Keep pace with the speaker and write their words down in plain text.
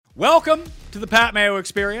Welcome to the Pat Mayo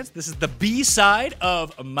Experience. This is the B-side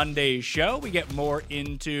of Monday's show. We get more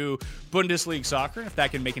into Bundesliga soccer, and if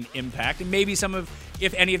that can make an impact, and maybe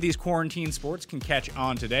if any of these quarantine sports can catch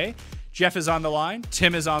on today. Geoff is on the line.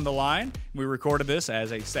 Tim is on the line. We recorded this,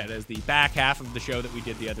 as I said, as the back half of the show that we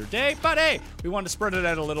did the other day. But hey, we wanted to spread it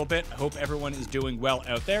out a little bit. I hope everyone is doing well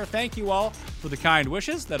out there. Thank you all for the kind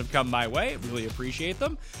wishes that have come my way. I really appreciate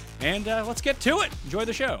them. And let's get to it. Enjoy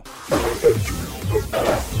the show.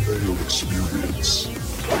 Mayo Experience.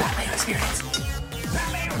 Mayo Experience.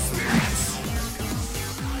 Mayo Experience.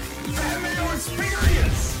 Mayo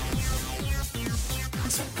Experience.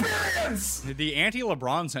 Experience. The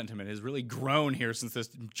anti-LeBron sentiment has really grown here since this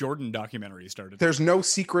Jordan documentary started. There's no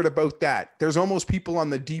secret about that. There's almost people on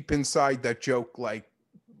the deep inside that joke like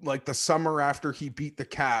the summer after he beat the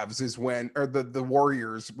Cavs is when, or the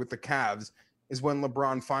Warriors with the Cavs is when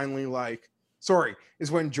LeBron finally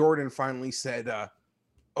is when Jordan finally said,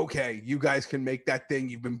 okay, you guys can make that thing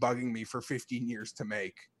you've been bugging me for 15 years to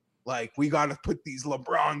make. Like, we got to put these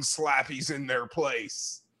LeBron slappies in their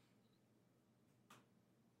place.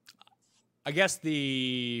 I guess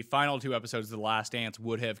the final two episodes of The Last Dance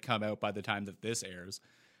would have come out by the time that this airs.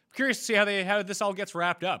 I'm curious to see how this all gets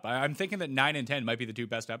wrapped up. I'm thinking that 9 and 10 might be the two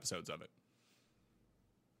best episodes of it.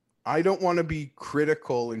 I don't want to be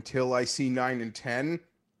critical until I see 9 and 10,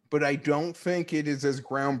 but I don't think it is as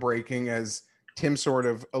groundbreaking as Tim sort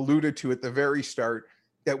of alluded to at the very start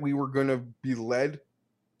that we were going to be led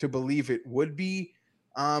to believe it would be.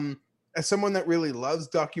 As someone that really loves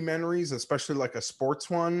documentaries, especially like a sports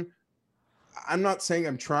one, I'm not saying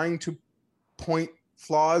I'm trying to point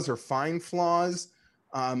flaws or find flaws.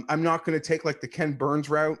 I'm not going to take like the Ken Burns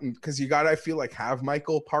route, because you got to, I feel like, have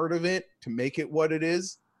Michael part of it to make it what it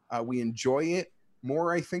is. We enjoy it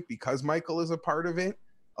more, I think, because Michael is a part of it.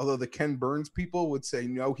 Although the Ken Burns people would say,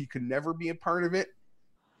 no, he could never be a part of it.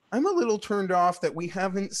 I'm a little turned off that we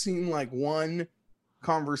haven't seen like one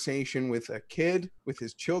conversation with a kid, with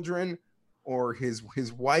his children, or his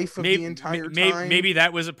wife of the entire time. Maybe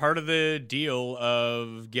that was a part of the deal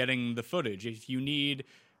of getting the footage. If you need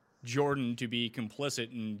Jordan to be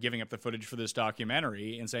complicit in giving up the footage for this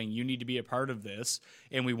documentary and saying, you need to be a part of this,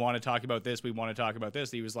 and we want to talk about this,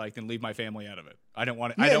 he was like, then leave my family out of it. I don't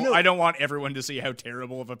want everyone to see how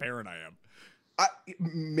terrible of a parent I am.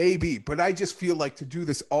 Maybe, but I just feel like to do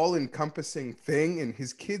this all-encompassing thing, and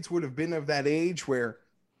his kids would have been of that age where,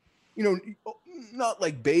 not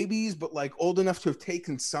like babies, but like old enough to have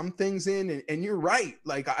taken some things in. And you're right.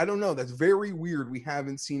 Like, I don't know. That's very weird. We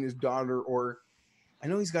haven't seen his daughter, or I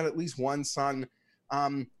know he's got at least one son.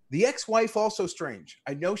 The ex-wife also strange.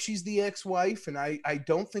 I know she's the ex-wife, and I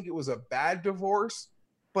don't think it was a bad divorce,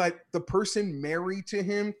 but the person married to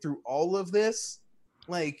him through all of this,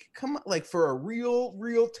 like, come on, like, for a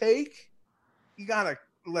real take, you gotta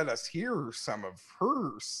let us hear some of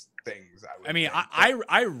her things.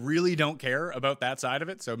 I really don't care about that side of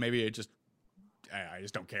it, so maybe I just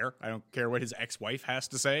don't care. I don't care what his ex-wife has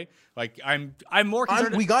to say. Like, I'm more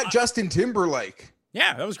concerned. We got Justin Timberlake.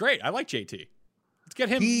 Yeah, that was great. I like JT. Let's get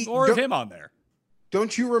him more of him on there.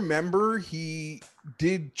 Don't you remember he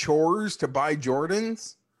did chores to buy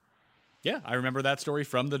Jordans? Yeah, I remember that story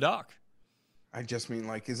from the doc. I just mean,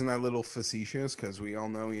 like, isn't that a little facetious? Because we all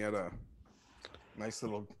know he had a nice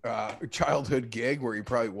little childhood gig where he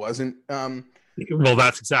probably wasn't. Well,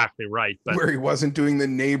 that's exactly right. But where he wasn't doing the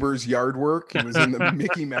neighbor's yard work. He was in the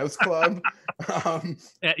Mickey Mouse Club.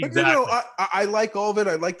 Exactly. But no, I like all of it.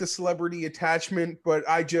 I like the celebrity attachment, but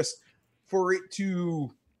I just don't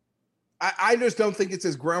think it's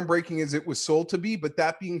as groundbreaking as it was sold to be. But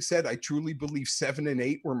that being said, I truly believe 7 and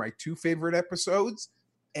 8 were my two favorite episodes.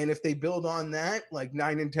 And if they build on that, like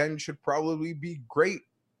 9 and 10 should probably be great.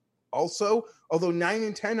 Also, although 9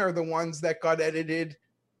 and 10 are the ones that got edited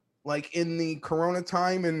like in the Corona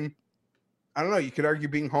time, and I don't know, you could argue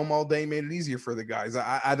being home all day made it easier for the guys.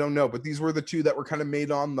 I don't know, but these were the two that were kind of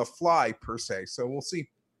made on the fly per se. So we'll see.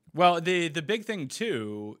 Well, the big thing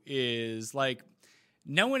too is, like,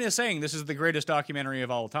 no one is saying this is the greatest documentary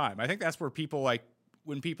of all time. I think that's where people, like,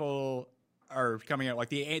 when people are coming out, like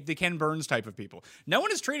the Ken Burns type of people, no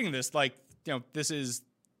one is treating this like, this is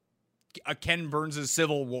a Ken Burns'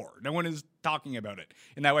 Civil War. No one is talking about it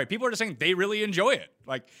in that way. People are just saying they really enjoy it.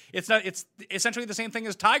 Like, it's essentially the same thing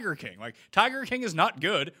as Tiger King. Like, Tiger King is not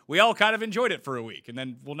good. We all kind of enjoyed it for a week, and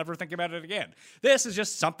then we'll never think about it again. This is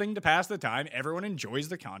just something to pass the time. Everyone enjoys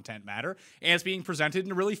the content matter, and it's being presented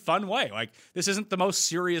in a really fun way. Like, this isn't the most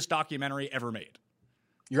serious documentary ever made.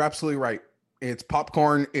 You're absolutely right. It's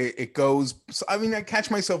popcorn. It goes. I mean, I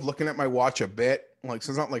catch myself looking at my watch a bit. Like,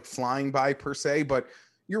 so it's not like flying by per se, but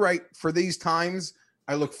you're right. For these times,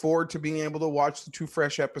 I look forward to being able to watch the 2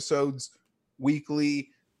 fresh episodes weekly.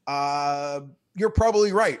 You're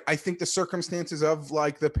probably right. I think the circumstances of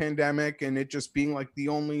like the pandemic and it just being like the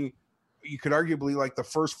only, you could arguably like the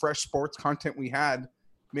first fresh sports content we had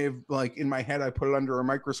may have, like, in my head, I put it under a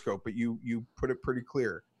microscope, but you put it pretty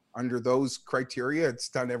clear. Under those criteria, it's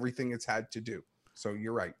done everything it's had to do. So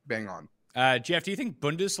you're right. Bang on. Geoff, do you think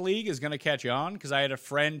Bundesliga is going to catch on? Because I had a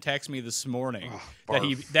friend text me this morning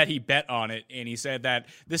that he bet on it, and he said that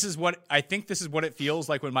this is what it feels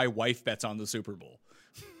like when my wife bets on the Super Bowl.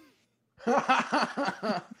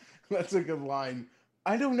 That's a good line.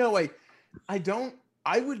 I don't know.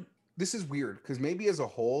 This is weird because maybe as a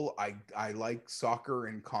whole, I like soccer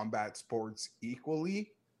and combat sports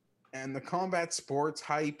equally. And the combat sports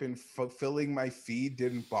hype and fulfilling my feed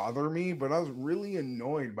didn't bother me, but I was really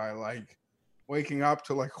annoyed by like waking up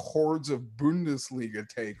to like hordes of Bundesliga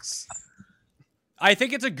takes. I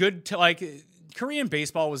think it's a good Korean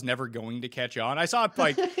baseball was never going to catch on. I saw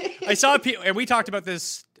people, and we talked about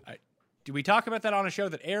this. Did we talk about that on a show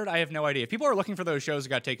that aired? I have no idea. If people are looking for those shows that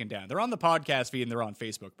got taken down, they're on the podcast feed and they're on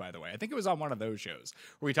Facebook, by the way. I think it was on one of those shows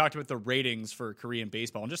where we talked about the ratings for Korean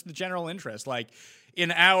baseball and just the general interest. Like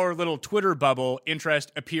in our little Twitter bubble,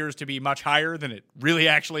 interest appears to be much higher than it really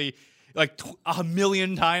actually, like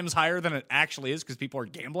 1,000,000 times higher than it actually is because people are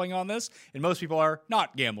gambling on this. And most people are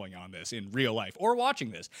not gambling on this in real life or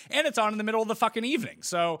watching this. And it's on in the middle of the fucking evening.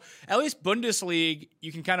 So at least Bundesliga,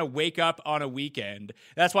 you can kind of wake up on a weekend.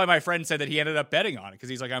 That's why my friend said that he ended up betting on it because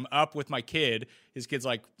he's like, I'm up with my kid. His kid's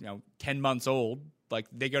like, 10 months old. Like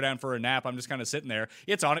they go down for a nap. I'm just kind of sitting there.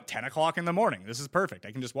 It's on at 10 o'clock in the morning. This is perfect.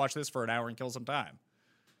 I can just watch this for an hour and kill some time.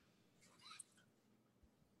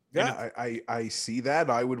 Yeah, I see that.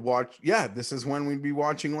 I would watch. Yeah, this is when we'd be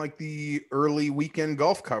watching like the early weekend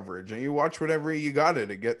golf coverage, and you watch whatever you got to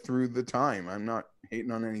get through the time. I'm not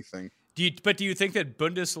hating on anything. Do you think that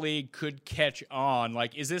Bundesliga could catch on?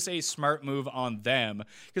 Like, is this a smart move on them?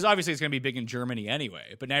 Because obviously it's going to be big in Germany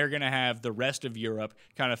anyway. But now you're going to have the rest of Europe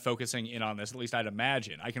kind of focusing in on this. At least I'd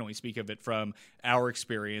imagine. I can only speak of it from our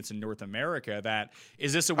experience in North America. That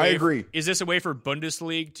is this a way? I agree. Is this a way for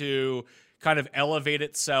Bundesliga to kind of elevate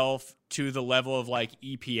itself to the level of like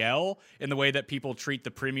EPL in the way that people treat the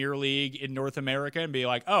Premier League in North America and be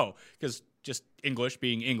like, oh, because just English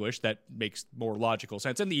being English, that makes more logical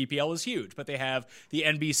sense. And the EPL is huge, but they have the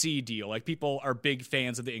NBC deal. Like people are big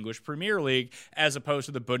fans of the English Premier League as opposed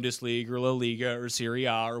to the Bundesliga or La Liga or Serie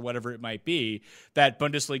A or whatever it might be. That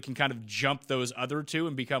Bundesliga can kind of jump those other two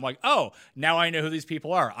and become like, oh, now I know who these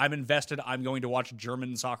people are. I'm invested. I'm going to watch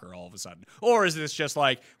German soccer all of a sudden. Or is this just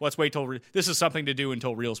like, let's wait till this is something to do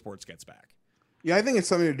until real sports gets back? Yeah, I think it's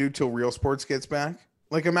something to do till real sports gets back.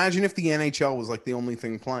 Like, imagine if the NHL was like the only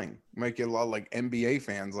thing playing. You might get a lot of like NBA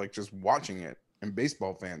fans like just watching it, and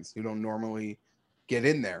baseball fans who don't normally get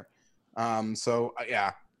in there. So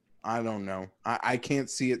yeah, I don't know. I can't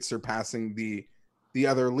see it surpassing the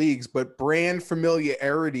other leagues, but brand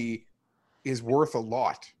familiarity is worth a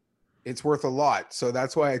lot. It's worth a lot. So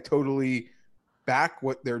that's why I totally back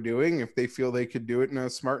what they're doing if they feel they could do it in a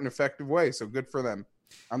smart and effective way. So good for them.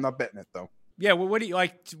 I'm not betting it though. Yeah, well, what do you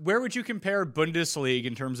like? Where would you compare Bundesliga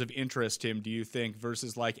in terms of interest, Tim? Do you think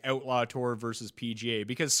versus like Outlaw Tour versus PGA?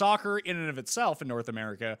 Because soccer, in and of itself, in North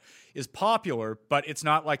America, is popular, but it's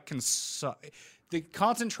not like the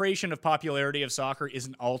concentration of popularity of soccer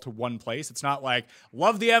isn't all to one place. It's not like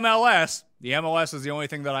love the MLS. The MLS is the only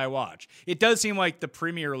thing that I watch. It does seem like the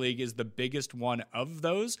Premier League is the biggest one of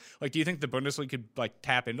those. Like, do you think the Bundesliga could like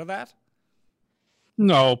tap into that?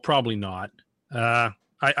 No, probably not.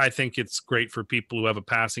 I think it's great for people who have a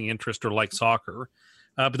passing interest or like soccer.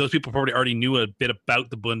 But those people probably already knew a bit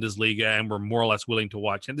about the Bundesliga and were more or less willing to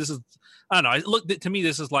watch. And this is, I don't know, look, to me,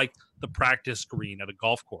 this is like the practice green at a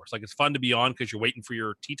golf course. Like, it's fun to be on because you're waiting for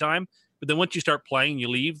your tee time. But then once you start playing, you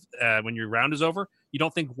leave when your round is over. You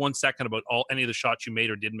don't think 1 second about any of the shots you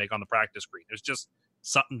made or didn't make on the practice green. There's just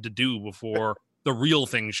something to do before the real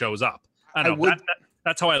thing shows up. I don't know.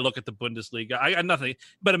 That's how I look at the Bundesliga. I got nothing,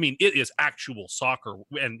 but I mean, it is actual soccer,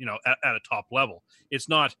 and at a top level. It's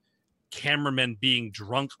not cameramen being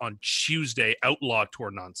drunk on Tuesday Outlaw Tour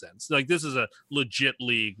nonsense. Like, this is a legit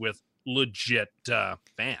league with legit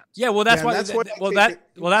fans. Yeah, well, that's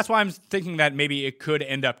why I'm thinking that maybe it could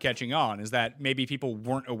end up catching on. Is that maybe people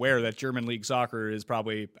weren't aware that German league soccer is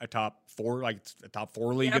probably a top four league in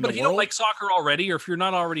the world. But if you don't like soccer already, or if you're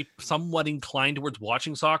not already somewhat inclined towards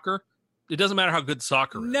watching soccer, It doesn't matter how good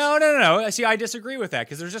soccer is. No. See, I disagree with that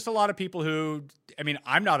because there's just a lot of people who, I mean,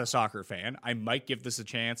 I'm not a soccer fan. I might give this a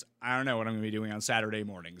chance. I don't know what I'm going to be doing on Saturday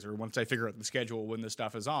mornings or once I figure out the schedule when this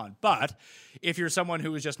stuff is on. But if you're someone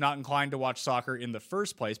who is just not inclined to watch soccer in the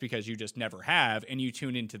first place because you just never have, and you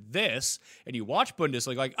tune into this and you watch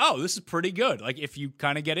Bundesliga, like, oh, this is pretty good. Like, if you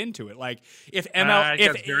kind of get into it, like if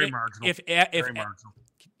very marginal. Very marginal.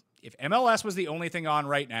 If MLS was the only thing on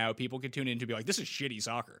right now, people could tune in to be like, this is shitty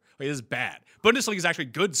soccer. Like, this is bad. Bundesliga is actually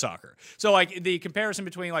good soccer. So, like, the comparison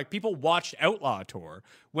between, like, people watched Outlaw Tour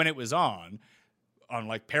when it was on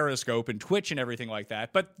like Periscope and Twitch and everything like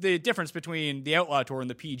that. But the difference between the Outlaw Tour and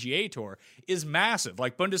the PGA Tour is massive.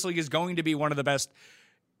 Like, Bundesliga is going to be one of the best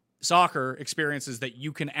soccer experiences that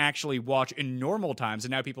you can actually watch in normal times.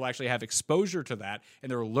 And now people actually have exposure to that,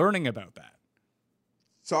 and they're learning about that.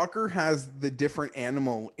 Soccer has the different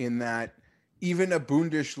animal in that even a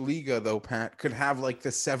Bundesliga, though, Pat, could have like the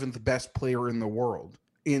 7th best player in the world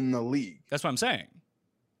in the league. That's what I'm saying.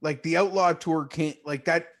 Like the Outlaw Tour can't like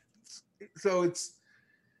that. So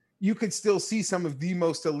you could still see some of the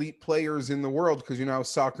most elite players in the world because, you know, how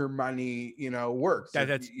soccer money, you know, works.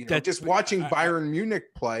 That's just watching Bayern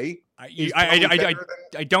Munich play.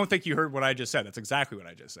 I don't think you heard what I just said. That's exactly what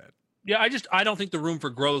I just said. Yeah, I don't think the room for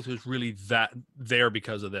growth is really that there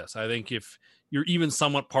because of this. I think if you're even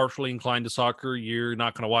somewhat partially inclined to soccer, you're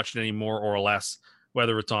not going to watch it any more or less,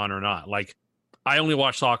 whether it's on or not. Like, I only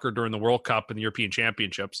watch soccer during the World Cup and the European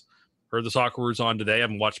Championships. Heard the soccer was on today. I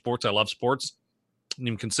haven't watched sports. I love sports. Didn't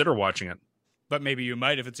even consider watching it. But maybe you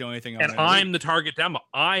might if it's the only thing on. And I'm the target demo.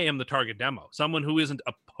 I am the target demo. Someone who isn't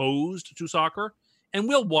opposed to soccer and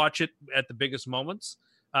will watch it at the biggest moments.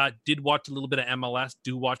 Did watch a little bit of MLS.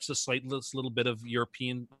 Do watch this little bit of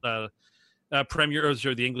European Premier or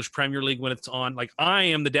the English Premier League when it's on. Like, I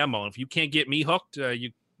am the demo. If you can't get me hooked,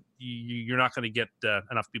 you're not going to get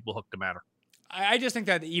enough people hooked to matter. I just think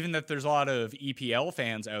that even that there's a lot of EPL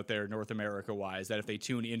fans out there, North America wise, that if they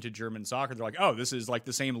tune into German soccer, they're like, oh, this is like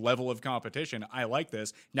the same level of competition. I like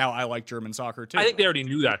this. Now I like German soccer too. I think they already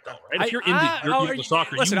knew that though, right? If you're into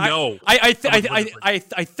soccer, listen, you know. I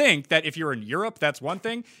think that if you're in Europe, that's one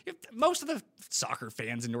thing. Most of the soccer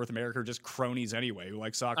fans in North America are just cronies anyway who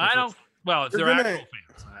like soccer. Well, if they're actual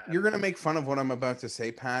fans. You're going to make fun of what I'm about to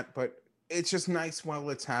say, Pat, but it's just nice while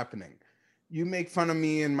it's happening. You make fun of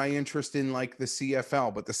me and my interest in like the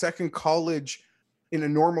CFL, but the second college in a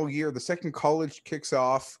normal year, the second college kicks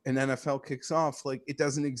off and NFL kicks off, like it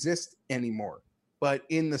doesn't exist anymore. But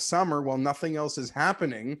in the summer, while nothing else is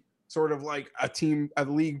happening, sort of like a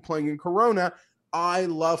league playing in Corona, I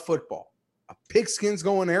love football. A pigskin's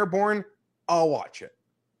going airborne, I'll watch it.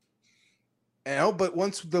 But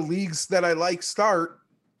once the leagues that I like start,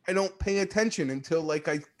 I don't pay attention until like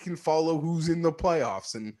I can follow who's in the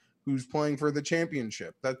playoffs and who's playing for the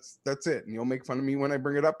championship. That's it. And you'll make fun of me when I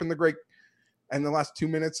bring it up in the last 2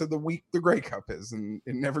 minutes of the week the Grey Cup is, and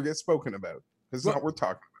it never gets spoken about. It's not worth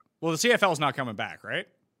talking about. Well, the CFL is not coming back, right?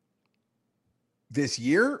 This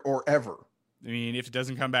year or ever? I mean, if it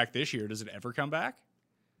doesn't come back this year, does it ever come back?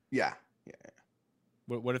 Yeah.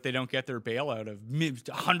 What if they don't get their bailout of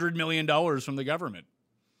 $100 million from the government?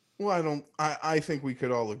 Well, I think we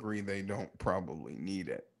could all agree they don't probably need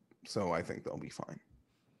it. So I think they'll be fine.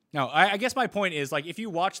 No, I guess my point is, like, if you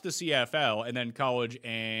watch the CFL and then college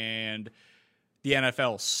and the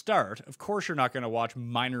NFL start, of course you're not going to watch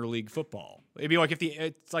minor league football. It'd be like if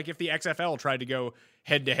the XFL tried to go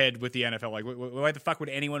head to head with the NFL. Like, why the fuck would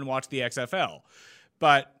anyone watch the XFL?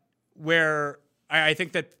 But where I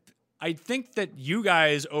think that you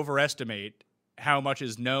guys overestimate how much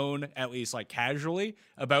is known, at least like casually,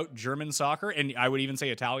 about German soccer, and I would even say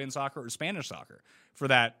Italian soccer or Spanish soccer for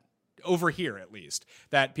that. Over here, at least,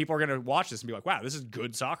 that people are going to watch this and be like, "Wow, this is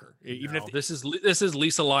good soccer." Even if this is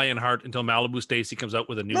Lisa Lionheart until Malibu Stacy comes out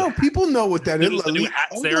with a new. No, people know what that is.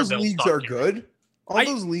 All those leagues are good.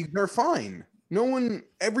 Those leagues are fine.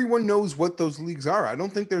 Everyone knows what those leagues are. I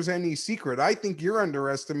don't think there's any secret. I think you're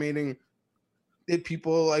underestimating that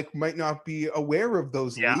people like might not be aware of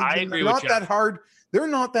those leagues. I agree with you. They're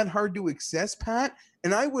not that hard to access, Pat.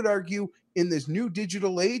 And I would argue in this new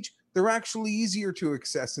digital age, they're actually easier to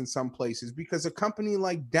access in some places because a company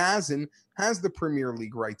like DAZN has the Premier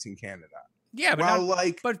League rights in Canada. Yeah,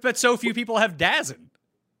 but so few people have DAZN.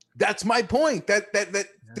 That's my point. That the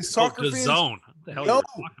soccer fans, zone. What the hell are you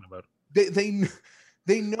talking about?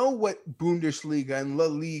 They know what Bundesliga and La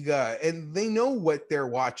Liga, and they know what they're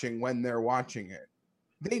watching when they're watching it.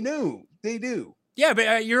 They do. Yeah,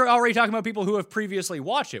 but you're already talking about people who have previously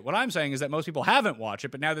watched it. What I'm saying is that most people haven't watched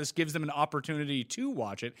it, but now this gives them an opportunity to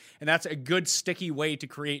watch it, and that's a good sticky way to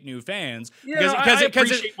create new fans. Because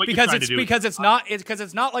it's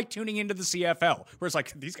not like tuning into the CFL where it's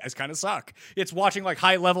like these guys kind of suck. It's watching like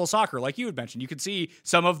high level soccer, like you had mentioned. You can see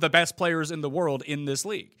some of the best players in the world in this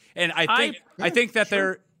league, and I think that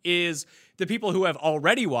there is. The people who have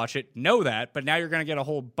already watched it know that, but now you're going to get a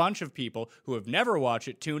whole bunch of people who have never watched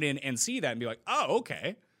it tune in and see that and be like, oh,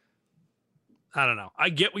 okay. I don't know. I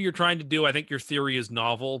get what you're trying to do. I think your theory is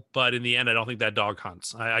novel, but in the end, I don't think that dog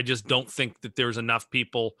hunts. I just don't think that there's enough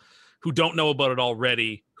people who don't know about it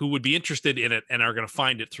already who would be interested in it and are going to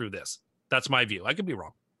find it through this. That's my view. I could be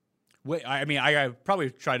wrong. Wait, I mean, I probably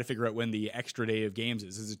try to figure out when the extra day of games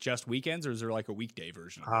is. Is it just weekends or is there like a weekday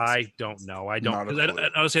version of this? I don't know. I don't.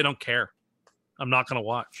 Honestly, I don't care. I'm not going to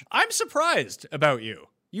watch. I'm surprised about you.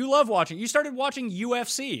 You love watching. You started watching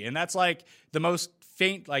UFC, and that's like the most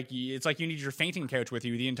faint. Like it's like you need your fainting couch with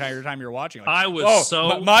you the entire time you're watching. Like, I was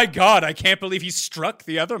my God, I can't believe he struck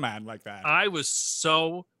the other man like that. I was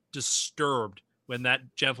so disturbed when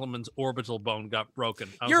that gentleman's orbital bone got broken.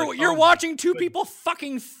 You're watching two people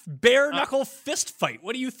fucking bare knuckle fist fight.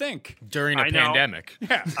 What do you think? During a pandemic.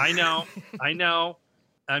 Yeah, I know.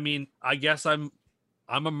 I mean, I guess I'm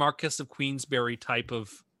a Marquess of Queensberry type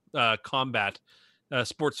of combat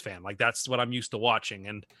sports fan. Like that's what I'm used to watching.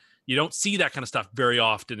 And you don't see that kind of stuff very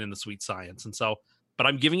often in the Sweet Science. And so, but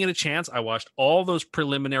I'm giving it a chance. I watched all those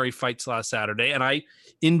preliminary fights last Saturday and I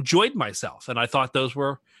enjoyed myself. And I thought those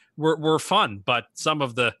were fun. But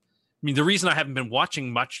the reason I haven't been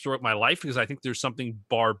watching much throughout my life is I think there's something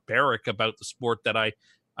barbaric about the sport that I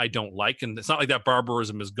don't like. And it's not like that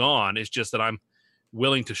barbarism is gone. It's just that I'm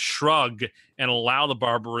willing to shrug and allow the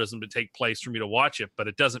barbarism to take place for me to watch it, but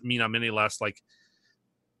it doesn't mean I'm any less like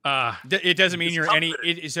it doesn't mean you're any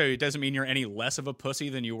it doesn't mean you're any less of a pussy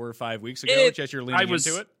than you were 5 weeks ago. It's just you're leaning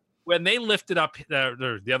into it. When they lifted up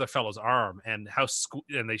the other fellow's arm and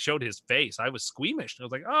and they showed his face, I was squeamish. I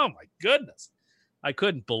was like, oh my goodness, I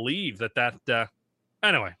couldn't believe that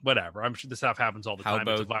anyway, whatever. I'm sure this stuff happens all the time.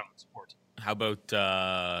 It's a violent sport. How about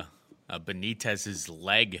Benitez's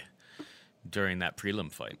leg during that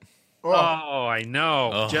prelim fight? Oh, I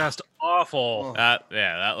know. Just awful.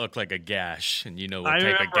 That looked like a gash, and you know what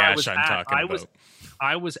type of gash I'm talking about.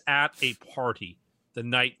 I was at a party the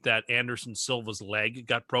night that Anderson Silva's leg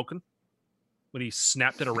got broken when he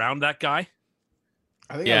snapped it around that guy.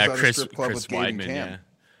 I think I was at a strip club Chris with Weidman, Cam. yeah.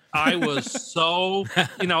 I was so,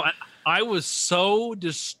 I was so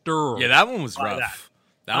disturbed. Yeah, that one was rough.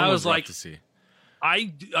 That one was rough to see.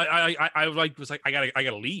 I was like, I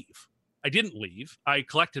gotta leave. I didn't leave. I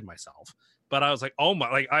collected myself, but I was like, oh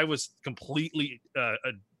my, like I was completely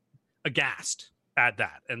aghast at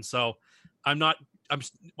that. And so I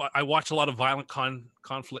watch a lot of violent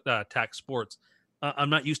conflict attack sports.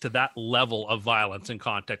 I'm not used to that level of violence and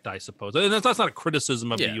contact, I suppose. And that's not a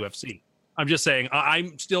criticism of the UFC. I'm just saying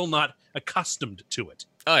I'm still not accustomed to it.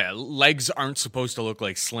 Oh yeah, legs aren't supposed to look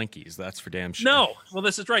like slinkies. That's for damn sure. No, well,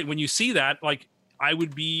 this is right. When you see that, like I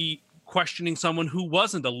would be questioning someone who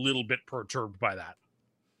wasn't a little bit perturbed by that.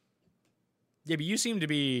 Yeah, but you seem to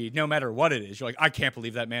be, no matter what it is, you're like, I can't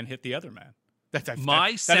believe that man hit the other man. That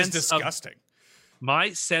is disgusting.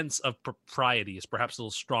 My sense of propriety is perhaps a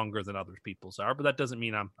little stronger than other people's are, but that doesn't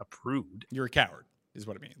mean I'm a prude. You're a coward, is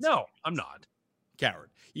what it means. No, I'm not. Coward.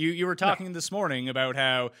 You were talking this morning about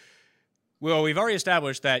how, well, we've already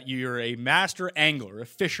established that you're a master angler, a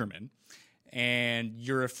fisherman, and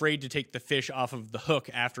you're afraid to take the fish off of the hook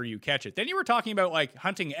after you catch it. Then you were talking about like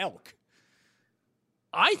hunting elk.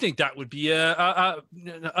 I think that would be a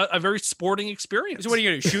very sporting experience. So what are you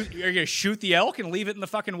going to shoot? You're going to shoot the elk and leave it in the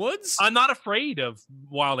fucking woods? I'm not afraid of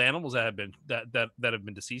wild animals that have been that have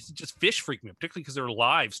been deceased. Just fish freak me, particularly because they're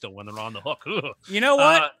alive still when they're on the hook. Ugh. You know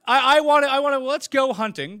what? I want to. Let's go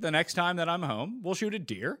hunting the next time that I'm home. We'll shoot a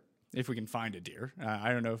deer. If we can find a deer.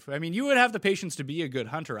 I don't know. You would have the patience to be a good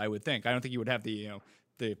hunter, I would think. I don't think you would have the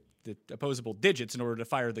opposable digits in order to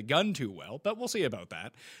fire the gun too well, but we'll see about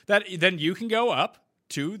that. Then you can go up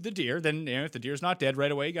to the deer. Then if the deer's not dead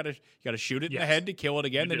right away, you gotta shoot it in the head to kill it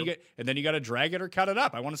again. Then you gotta drag it or cut it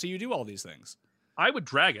up. I want to see you do all these things. I would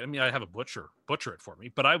drag it. I have a butcher it for me,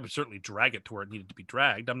 but I would certainly drag it to where it needed to be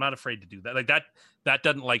dragged. I'm not afraid to do that. Like that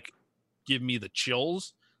doesn't like give me the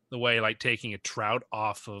chills the way like taking a trout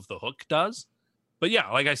off of the hook does. But yeah,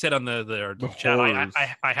 like I said on the chat,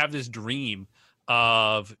 I have this dream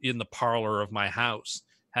of in the parlor of my house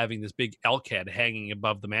having this big elk head hanging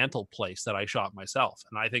above the mantle place that I shot myself.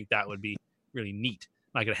 And I think that would be really neat.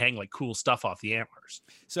 I could hang like cool stuff off the antlers.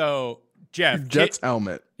 So Geoff, Jet's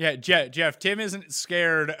helmet. Yeah, Geoff, Tim isn't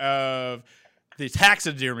scared of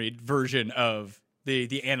taxidermied version of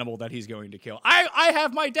the animal that he's going to kill. I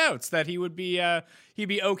have my doubts that he'd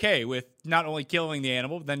be okay with not only killing the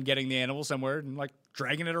animal, but then getting the animal somewhere and like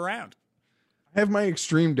dragging it around. I have my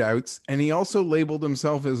extreme doubts, and he also labeled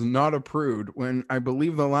himself as not a prude when I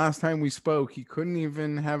believe the last time we spoke, he couldn't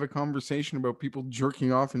even have a conversation about people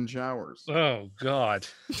jerking off in showers. Oh, God.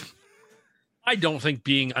 I don't think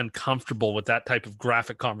being uncomfortable with that type of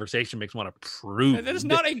graphic conversation makes one a prude. That is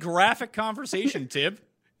not a graphic conversation, Tib.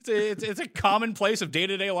 It's a commonplace of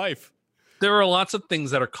day-to-day life. There are lots of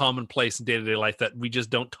things that are commonplace in day-to-day life that we just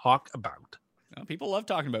don't talk about. Well, people love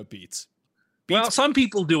talking about beats. Well, some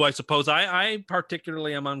people do, I suppose. I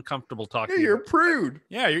particularly am uncomfortable talking. Yeah, you're a about prude.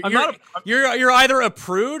 Yeah, you're either a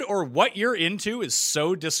prude or what you're into is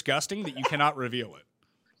so disgusting that you cannot reveal it.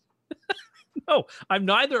 No, I'm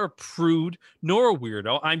neither a prude nor a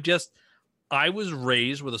weirdo. I was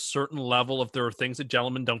raised with a certain level of there are things that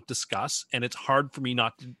gentlemen don't discuss, and it's hard for me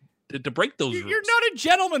not to break those rules. You're not a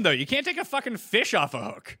gentleman, though. You can't take a fucking fish off a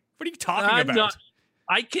hook. What are you talking about?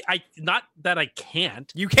 Not that I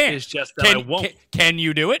can't. You can't. It's just that I won't. Can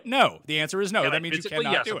you do it? No. The answer is no. Can that means you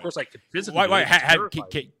cannot yes, do it. Of course, I could physically.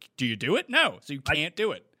 Do you do it? No. So you can't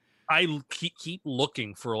do it. I keep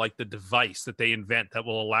looking for like the device that they invent that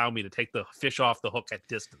will allow me to take the fish off the hook at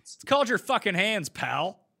distance. It's called your fucking hands,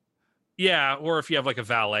 pal. Yeah, or if you have like a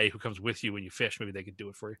valet who comes with you when you fish, maybe they could do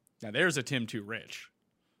it for you. Now there's a Tim Too Rich.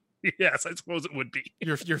 Yes, I suppose it would be.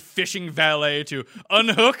 Your fishing valet to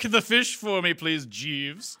unhook the fish for me, please,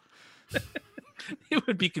 Jeeves. It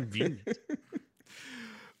would be convenient.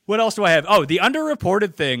 What else do I have? Oh, the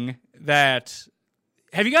underreported thing that...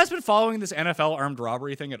 Have you guys been following this NFL armed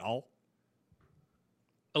robbery thing at all?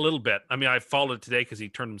 A little bit. I mean, I followed it today because he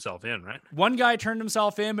turned himself in, right? One guy turned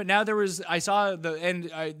himself in, but now I saw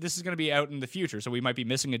this is going to be out in the future, so we might be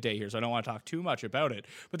missing a day here, so I don't want to talk too much about it.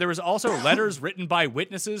 But there was also letters written by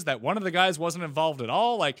witnesses that one of the guys wasn't involved at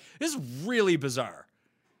all. Like, this is really bizarre.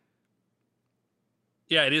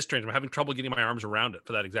 Yeah, it is strange. I'm having trouble getting my arms around it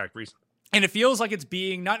for that exact reason. And it feels like it's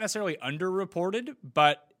being not necessarily underreported,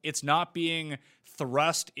 but it's not being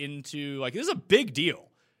thrust into, like, this is a big deal.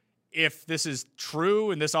 If this is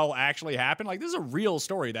true and this all actually happened, like, this is a real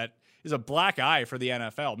story that is a black eye for the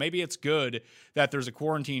NFL. Maybe it's good that there's a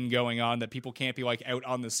quarantine going on, that people can't be like out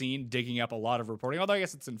on the scene digging up a lot of reporting. Although I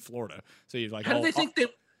guess it's in Florida, so you're like, how do they think they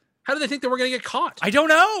were going to get caught? I don't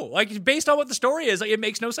know. Like, based on what the story is, like, it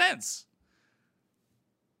makes no sense.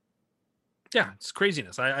 Yeah, it's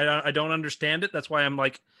craziness. I don't understand it. That's why I'm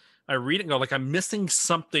like, I read it and go like, I'm missing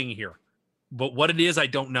something here, but what it is, I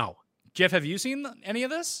don't know. Geoff, have you seen any of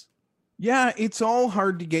this? Yeah, it's all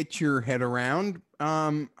hard to get your head around.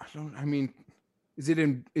 Is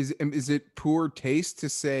it poor taste to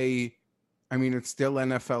say, I mean, it's still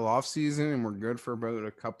NFL offseason and we're good for about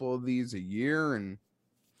a couple of these a year, and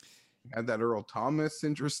had that Earl Thomas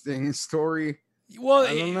interesting story. Well,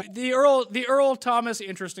 the Earl Thomas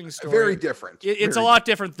interesting story, very different. It's a lot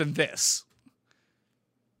different than this.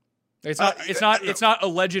 It's not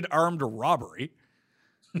alleged armed robbery.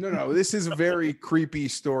 No, this is a very creepy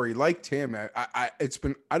story. Like Tim, I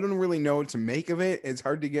don't really know what to make of it. It's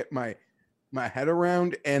hard to get my head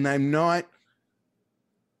around, and I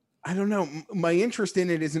don't know. My interest in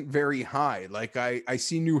it isn't very high. Like I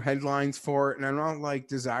see new headlines for it, and I'm not like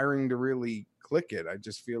desiring to really click it. I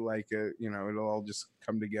just feel like it'll all just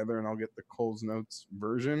come together, and I'll get the Coles Notes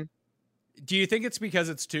version. Do you think it's because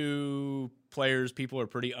it's two players people are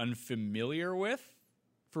pretty unfamiliar with,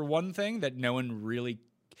 for one thing, that no one really...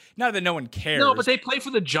 Not that no one cares. No, but they play for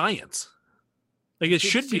the Giants. Like, it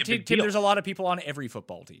should be a big deal. There's a lot of people on every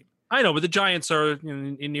football team. I know, but the Giants are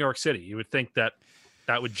in New York City. You would think that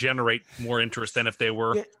would generate more interest than if they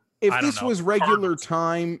were... If this was regular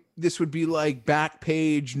time, this would be like back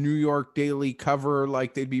page New York Daily cover.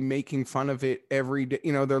 Like, they'd be making fun of it every day.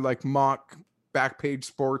 They're like mock back page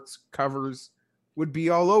sports covers would be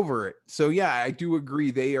all over it. So yeah, I do agree.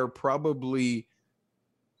 They are probably,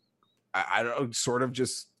 I don't know, sort of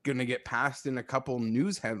just going to get passed in a couple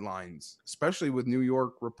news headlines, especially with New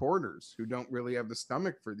York reporters who don't really have the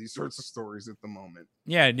stomach for these sorts of stories at the moment.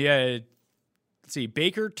 Yeah. Let's see.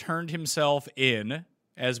 Baker turned himself in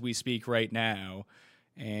as we speak right now.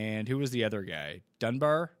 And who was the other guy?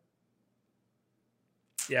 Dunbar?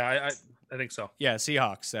 Yeah, I think so. Yeah,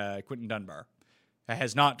 Seahawks, Quentin Dunbar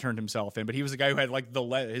has not turned himself in, but he was the guy who had like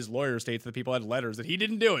his lawyer states that people had letters that he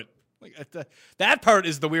didn't do it. Like that part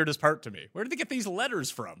is the weirdest part to me. Where did they get these letters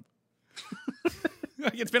from?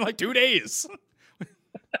 Like, it's been like 2 days.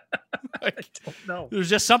 I don't know. There's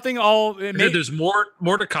just something there's more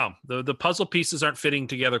to come. The puzzle pieces aren't fitting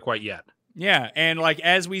together quite yet. Yeah, and like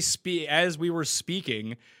as we were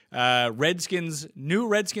speaking, new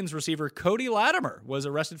Redskins receiver Cody Latimer was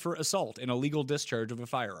arrested for assault and illegal discharge of a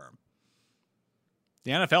firearm.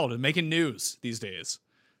 The NFL is making news these days.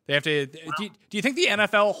 They have to. Do you think the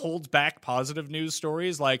NFL holds back positive news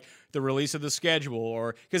stories like the release of the schedule,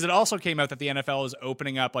 or because it also came out that the NFL is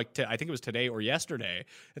opening up, I think it was today or yesterday,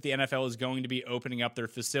 that the NFL is going to be opening up their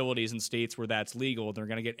facilities in states where that's legal. They're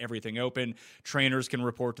going to get everything open. Trainers can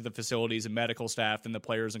report to the facilities and medical staff, and the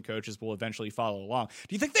players and coaches will eventually follow along.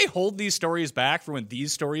 Do you think they hold these stories back for when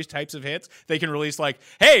these stories types of hits? They can release like,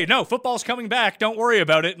 "Hey, no, football's coming back. Don't worry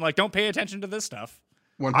about it," and like, don't pay attention to this stuff.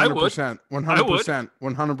 100%. 100%.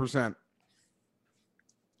 100%.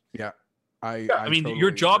 Yeah. I mean, totally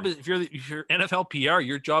your job agree. is if you're NFL PR,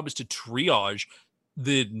 your job is to triage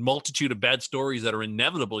the multitude of bad stories that are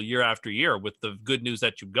inevitable year after year with the good news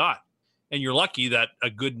that you've got. And you're lucky that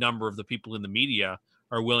a good number of the people in the media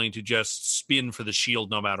are willing to just spin for the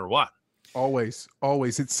shield no matter what. Always.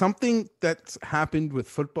 It's something that's happened with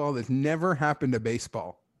football that's never happened to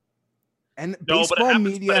baseball. And baseball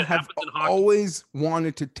media have always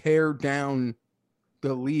wanted to tear down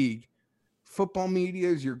the league. Football media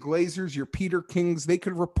is your Glazers, your Peter Kings. They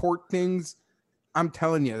could report things. I'm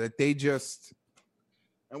telling you that they just,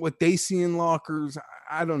 what they see in lockers,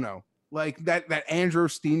 I don't know. Like that Andrew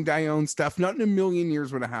Steendion stuff, not in a million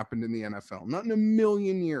years would have happened in the NFL. Not in a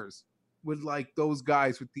million years would like those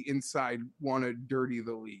guys with the inside want to dirty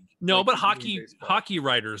the league. No, like but hockey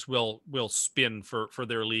writers will spin for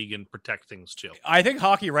their league and protect things too. I think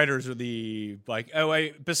hockey writers are the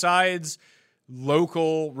besides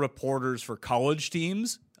local reporters for college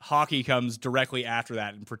teams, hockey comes directly after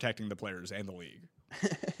that in protecting the players and the league.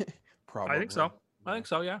 Probably. I think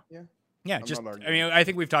so. Yeah. Yeah, I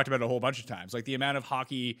think we've talked about it a whole bunch of times. Like the amount of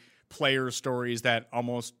hockey player stories that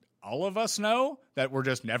almost all of us know that were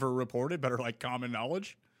just never reported but are like common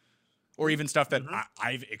knowledge, or even stuff that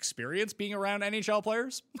I've experienced being around NHL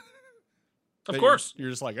players. Of course.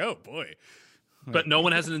 You're just like, oh boy. But no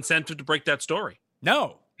one has an incentive to break that story.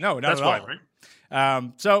 No, not That's at why, all. right?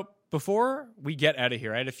 So before we get out of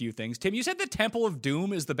here, I had a few things. Tim, you said the Temple of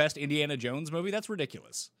Doom is the best Indiana Jones movie. That's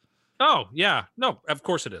ridiculous. Oh, yeah. No, of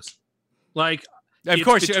course it is. Like, of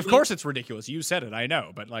course it's ridiculous. You said it, I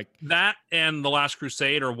know, but like that and The Last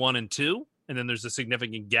Crusade are 1 and 2, and then there's a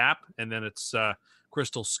significant gap, and then it's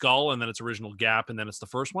Crystal Skull, and then it's Original Gap, and then it's the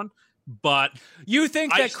first one. But you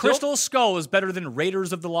think that Crystal Skull is better than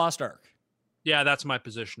Raiders of the Lost Ark? Yeah, that's my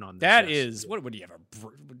position on this. That is what do you have?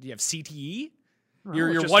 Do you have CTE? Oh,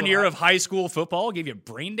 Your 1 year of high school football gave you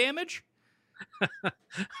brain damage?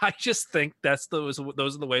 I just think those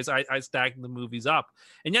are the ways I stack the movies up.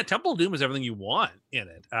 And yeah, Temple of Doom is everything you want in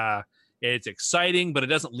it. It's exciting, but it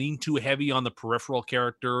doesn't lean too heavy on the peripheral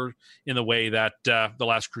character in the way that The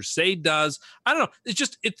Last Crusade does. I don't know. It's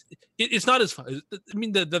just it's not as fun. I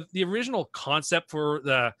mean, the original concept for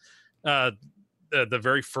the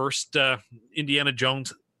very first Indiana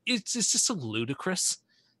Jones, it's just so ludicrous.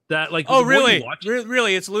 That like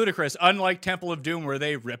really it's ludicrous. Unlike Temple of Doom, where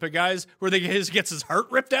they rip a guy's gets his heart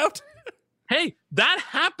ripped out. Hey, that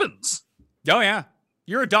happens. Oh yeah,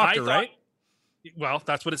 you're a doctor, right? Well,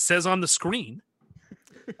 that's what it says on the screen.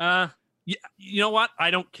 You know what?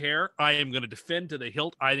 I don't care. I am going to defend to the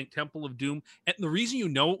hilt. I think Temple of Doom, and the reason you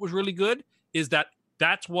know it was really good is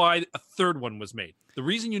that's why a third one was made. The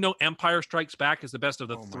reason you know Empire Strikes Back is the best of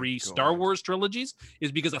the 3 Star Wars trilogies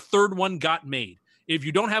is because a third one got made. If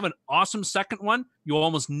you don't have an awesome second one, you'll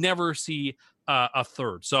almost never see a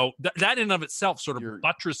third. So that in and of itself sort of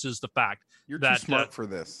buttresses the fact you're that too smart for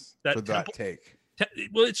this. For that take.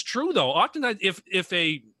 Well, it's true though. Often, if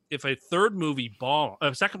a third movie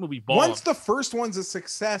a second movie bombs, once the first one's a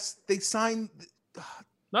success, they sign.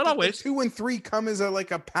 Not always. 2 and 3 come as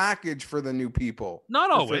a package for the new people.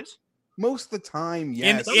 Not always. Most of the time,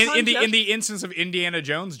 yes. In the instance of Indiana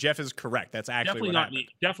Jones, Jeff is correct. That's actually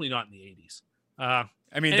definitely not in the 80s.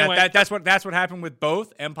 I mean, anyway, that's what happened with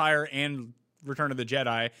both Empire and Return of the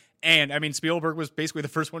Jedi. And I mean, Spielberg was basically the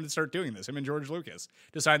first one to start doing this. Him and George Lucas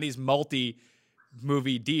to sign these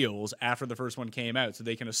multi-movie deals after the first one came out, so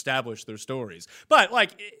they can establish their stories. But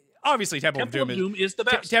obviously, Temple of Doom is the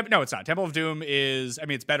best. No, it's not. Temple of Doom is, I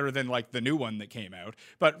mean, it's better than the new one that came out.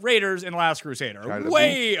 But Raiders and Last Crusade are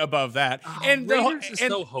way above that. And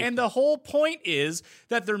the whole point is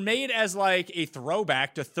that they're made as a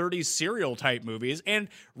throwback to 30s serial type movies. And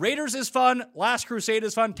Raiders is fun. Last Crusade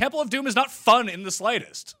is fun. Temple of Doom is not fun in the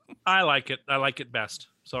slightest. I like it. I like it best.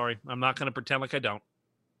 Sorry, I'm not going to pretend like I don't.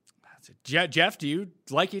 Geoff, do you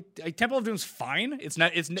like it? Temple of Doom's fine. It's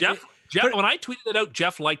not. It's Geoff. When I tweeted it out,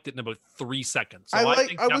 Geoff liked it in about 3 seconds. So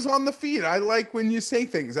I was on the feed. I like when you say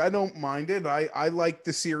things. I don't mind it. I like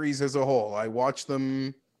the series as a whole. I watch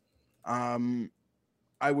them.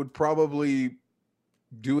 I would probably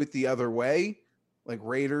do it the other way. Like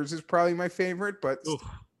Raiders is probably my favorite, but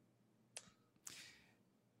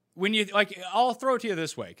when you like, I'll throw it to you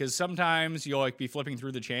this way, because sometimes you'll like be flipping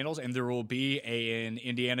through the channels and there will be an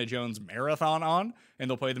Indiana Jones marathon on, and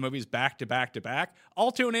they'll play the movies back to back to back.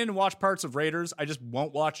 I'll tune in and watch parts of Raiders. I just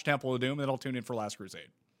won't watch Temple of Doom, and then I'll tune in for Last Crusade.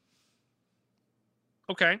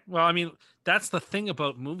 Okay. Well, I mean, that's the thing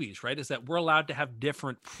about movies, right? Is that we're allowed to have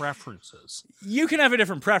different preferences. You can have a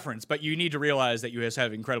different preference, but you need to realize that you just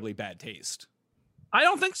have incredibly bad taste. I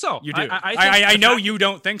don't think so. You do. I know you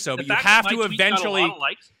don't think so, but you have to eventually.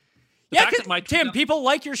 Yeah, Tim, people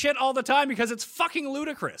like your shit all the time because it's fucking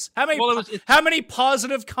ludicrous. How many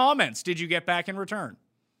positive comments did you get back in return?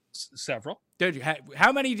 Several. Did you?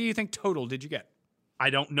 How many do you think total did you get? I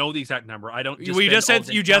don't know the exact number. I don't. You do.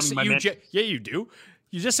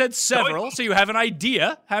 You just said several, so you have an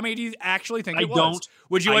idea. How many do you actually think it was?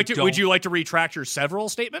 Would you like to retract your several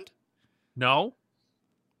statement? No.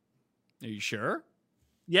 Are you sure?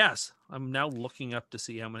 Yes. I'm now looking up to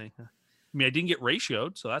see how many. I mean, I didn't get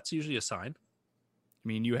ratioed, so that's usually a sign. I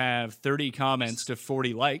mean, you have 30 comments to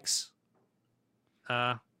 40 likes.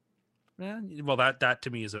 Well, that to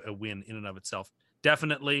me is a win in and of itself.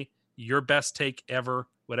 Definitely your best take ever.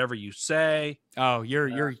 Whatever you say. Oh,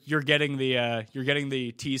 you're getting the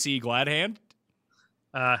TC glad hand.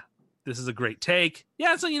 This is a great take.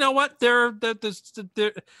 Yeah, so you know what? There's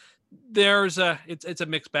it's a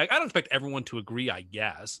mixed bag. I don't expect everyone to agree. I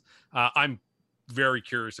guess I'm very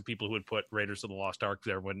curious of people who would put Raiders of the Lost Ark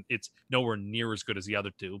there when it's nowhere near as good as the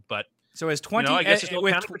other two. But so as 20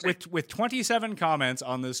 with 27 comments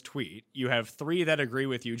on this tweet, you have 3 that agree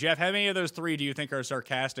with you. Geoff, how many of those 3 do you think are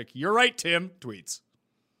sarcastic? You're right, Tim. Tweets.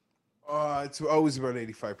 It's always about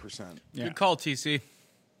 85%. Yeah. Good call, TC.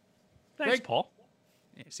 Thanks, Paul.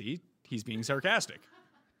 Yeah, see, he's being sarcastic.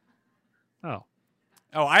 Oh,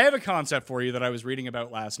 I have a concept for you that I was reading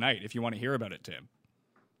about last night. If you want to hear about it, Tim,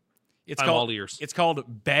 I'm all ears. It's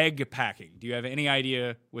called Begpacking. Do you have any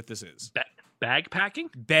idea what this is? Bag packing?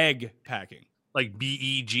 Begpacking, like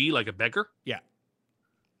BEG, like a beggar? Yeah.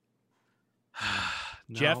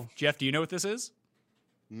 No. Geoff, do you know what this is?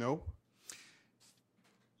 Nope.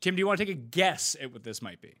 Tim, do you want to take a guess at what this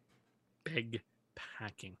might be? Beg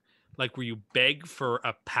packing. Like where you beg for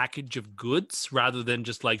a package of goods rather than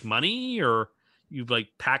just like money, or you like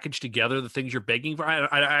package together the things you're begging for?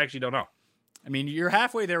 I actually don't know. I mean, you're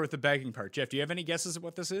halfway there with the begging part. Geoff, do you have any guesses at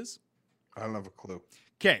what this is? I don't have a clue.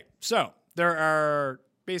 Okay, so there are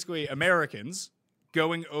basically Americans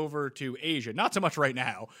going over to Asia, not so much right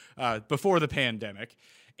now, before the pandemic,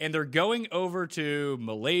 and they're going over to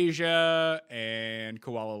Malaysia and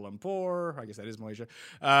Kuala Lumpur. I guess that is Malaysia.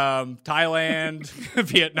 Thailand,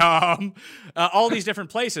 Vietnam, all these different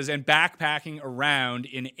places, and backpacking around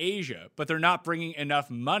in Asia. But they're not bringing enough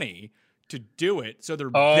money to do it. So they're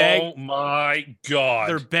my God.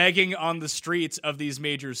 They're begging on the streets of these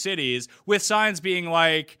major cities with signs being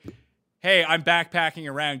like, hey, I'm backpacking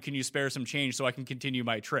around. Can you spare some change so I can continue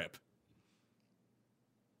my trip?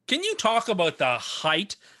 Can you talk about the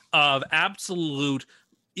height of absolute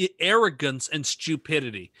arrogance and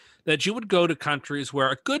stupidity that you would go to countries where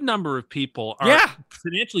a good number of people are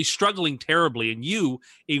financially struggling terribly, and you,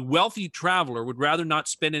 a wealthy traveler, would rather not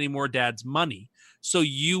spend any more dad's money. So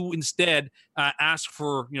you instead ask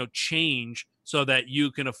for change so that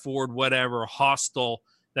you can afford whatever hostel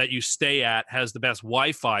that you stay at has the best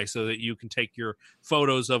Wi-Fi so that you can take your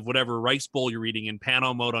photos of whatever rice bowl you're eating in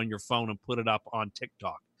pano mode on your phone and put it up on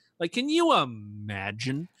TikTok. Like, can you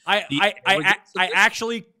imagine? I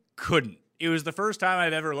actually couldn't. It was the first time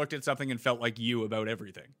I've ever looked at something and felt like you about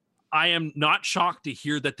everything. I am not shocked to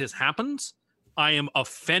hear that this happens. I am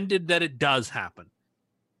offended that it does happen.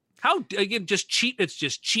 It's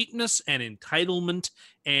just cheapness and entitlement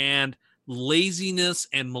and laziness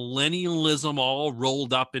and millennialism all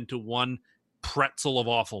rolled up into one pretzel of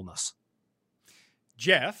awfulness.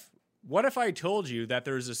 Geoff, what if I told you that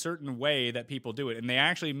there's a certain way that people do it, and they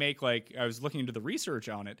actually make, like, I was looking into the research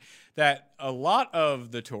on it, that a lot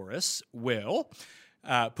of the tourists will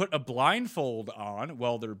put a blindfold on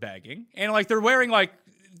while they're begging, and like they're wearing, like,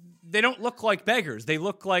 they don't look like beggars. They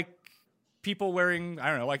look like people wearing, I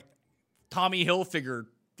don't know, like Tommy Hilfiger,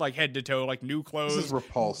 like head to toe, like new clothes, this is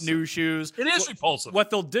repulsive. New shoes. It is repulsive. What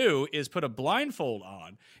they'll do is put a blindfold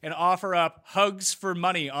on and offer up hugs for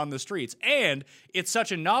money on the streets. And it's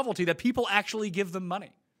such a novelty that people actually give them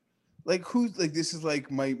money. Like who's like this is like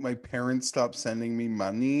my parents stopped sending me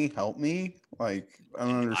money, help me. Like I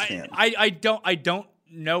don't understand. I don't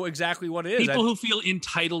know exactly what it is. People who feel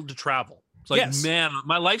entitled to travel. It's like, Yes. man,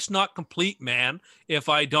 my life's not complete, man, if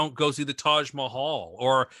I don't go see the Taj Mahal,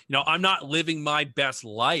 or, I'm not living my best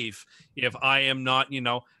life if I am not,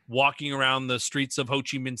 walking around the streets of Ho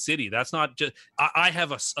Chi Minh City. That's not just, I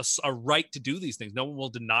have a right to do these things. No one will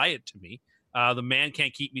deny it to me. The man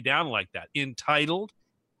can't keep me down like that. Entitled,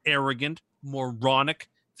 arrogant, moronic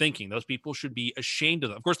thinking. Those people should be ashamed of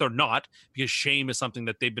them. Of course, they're not, because shame is something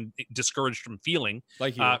that they've been discouraged from feeling,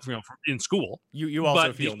 like you, in school. You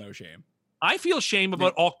also feel no shame. I feel shame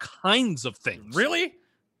about all kinds of things. Really?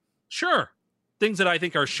 Sure. Things that I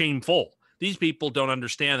think are shameful. These people don't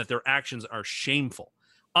understand that their actions are shameful.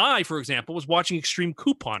 I, for example, was watching Extreme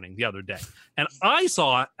Couponing the other day, and I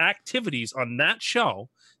saw activities on that show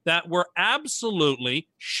that were absolutely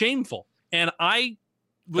shameful. And I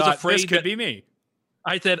was afraid this could be me.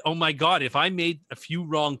 I said, oh my God, if I made a few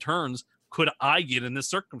wrong turns, could I get in this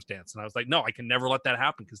circumstance? And I was like, no, I can never let that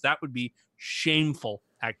happen, because that would be shameful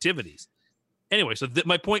activities. Anyway, so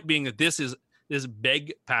my point being that this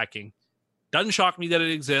Begpacking doesn't shock me that it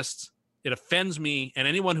exists. It offends me, and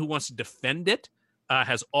anyone who wants to defend it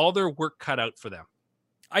has all their work cut out for them.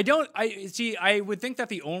 I would think that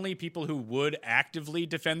the only people who would actively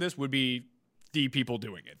defend this would be the people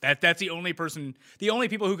doing it. That's the only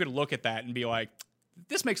people who could look at that and be like,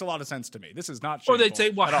 this makes a lot of sense to me. This is not shameful. Or they'd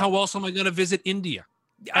say, well, how else am I going to visit India?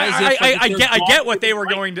 I get what they were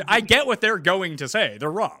going to. I get what they're going to say. They're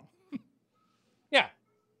wrong. Yeah.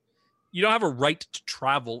 You don't have a right to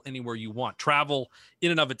travel anywhere you want. Travel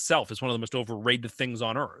in and of itself is one of the most overrated things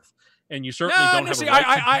on earth. And you certainly don't have a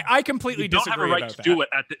right I completely disagree. You don't have a right about to that. do it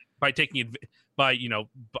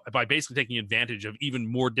by basically taking advantage of even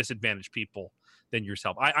more disadvantaged people than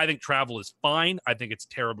yourself. I think travel is fine. I think it's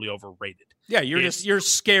terribly overrated. Yeah, you're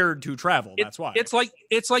scared to travel. That's why.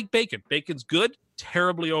 It's like bacon. Bacon's good,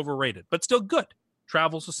 terribly overrated, but still good.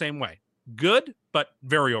 Travel's the same way. Good, but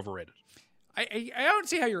very overrated. I don't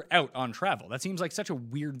see how you're out on travel. That seems like such a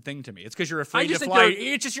weird thing to me. It's because you're afraid to fly.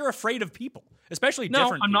 It's just you're afraid of people, especially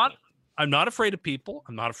different people. I'm not afraid of people.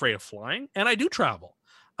 I'm not afraid of flying, and I do travel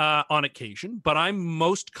on occasion, but I'm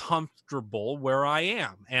most comfortable where I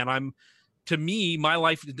am. And to me, my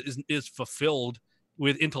life is fulfilled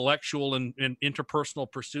with intellectual and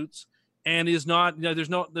interpersonal pursuits, and is not, there's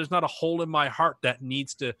not a hole in my heart that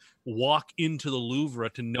needs to walk into the Louvre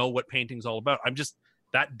to know what painting's all about.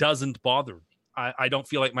 That doesn't bother me. I don't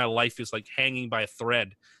feel like my life is like hanging by a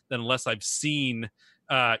thread unless I've seen,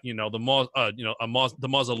 the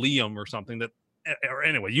mausoleum or something that. Or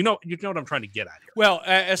anyway, you know what I'm trying to get at here. Well,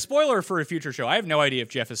 a spoiler for a future show. I have no idea if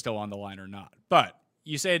Geoff is still on the line or not, but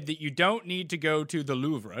you said that you don't need to go to the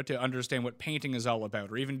Louvre to understand what painting is all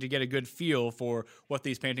about, or even to get a good feel for what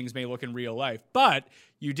these paintings may look in real life. But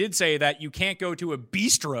you did say that you can't go to a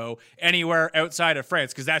bistro anywhere outside of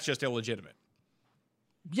France because that's just illegitimate.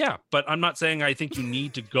 Yeah, but I'm not saying I think you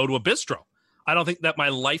need to go to a bistro. I don't think that my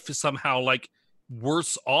life is somehow like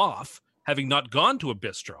worse off having not gone to a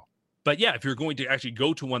bistro. But yeah, if you're going to actually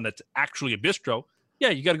go to one that's actually a bistro, yeah,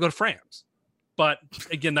 you got to go to France. But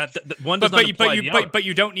again, that one does not apply to the other. But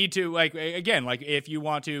you don't need to, like, again, like if you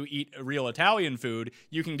want to eat real Italian food,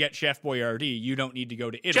 you can get Chef Boyardee. You don't need to go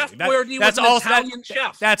to Italy. Chef Boyardee was an Italian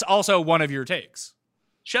chef. That's also one of your takes.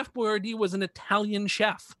 Chef Boyardee was an Italian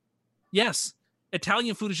chef. Yes.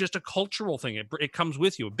 Italian food is just a cultural thing. It comes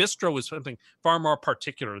with you. A bistro is something far more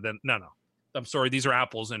particular than, no. I'm sorry, these are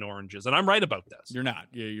apples and oranges, and I'm right about this. You're not.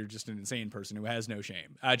 You're just an insane person who has no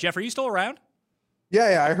shame. Geoff, are you still around?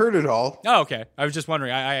 Yeah, I heard it all. Oh, okay. I was just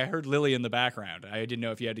wondering. I heard Lily in the background. I didn't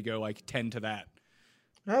know if you had to go tend to that.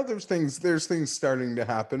 No, there's things starting to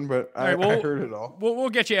happen, but I heard it all. We'll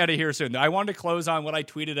get you out of here soon. I wanted to close on what I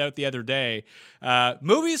tweeted out the other day.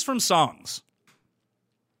 Movies from songs.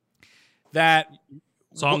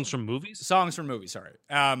 Songs from movies? Songs from movies, sorry.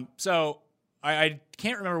 So I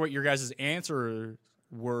can't remember what your guys' answer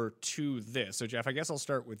were to this. So, Geoff, I guess I'll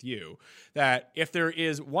start with you. That if there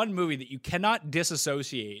is one movie that you cannot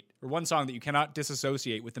disassociate, or one song that you cannot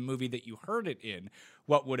disassociate with the movie that you heard it in,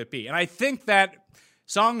 what would it be? And I think that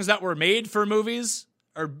songs that were made for movies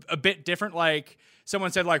are a bit different. Like,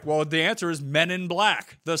 someone said, like, well, the answer is Men in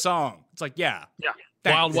Black, the song. It's like, yeah.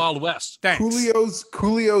 Thanks. Wild Wild West. Thanks.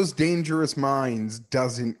 Coolio's Dangerous Minds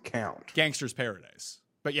doesn't count. Gangster's Paradise.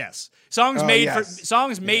 But yes, songs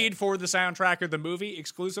made for the soundtrack of the movie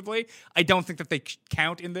exclusively. I don't think that they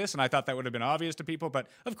count in this, and I thought that would have been obvious to people. But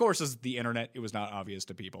of course, as the internet, it was not obvious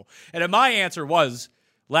to people. And my answer was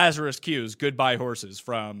Lazarus Q's "Goodbye Horses"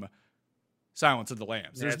 from Silence of the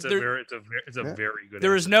Lambs. Yeah, it's a very good.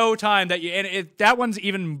 There answer. is no time that you, and that one's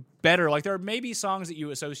even better. Like there are maybe songs that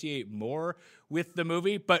you associate more with the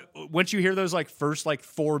movie, but once you hear those like first like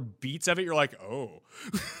 4 beats of it, you're like, oh,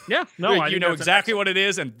 Yeah, no, like, you know exactly what it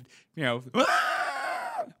is, and you know,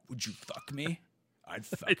 would you fuck me? I'd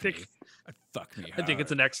fuck me. I'd fuck me. I think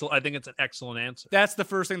it's an excellent answer. That's the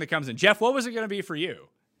first thing that comes in. Jeff, what was it going to be for you?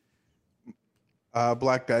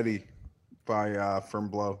 Black Betty by Firm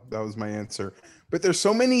Blow. That was my answer. But there's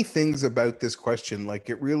so many things about this question. Like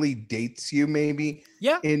it really dates you maybe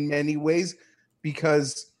in many ways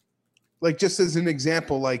because like just as an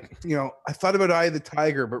example, like, you know, I thought about Eye of the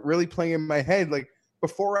Tiger, but really playing in my head, like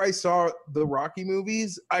before I saw the Rocky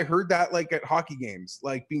movies, I heard that like at hockey games,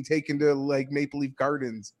 like being taken to like Maple Leaf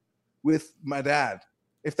Gardens with my dad,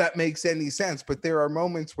 if that makes any sense. But there are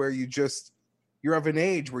moments where you're of an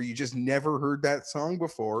age where you just never heard that song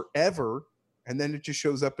before ever. And then it just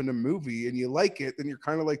shows up in a movie and you like it. Then you're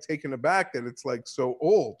kind of like taken aback that it's like so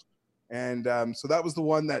old. And so that was the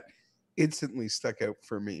one that instantly stuck out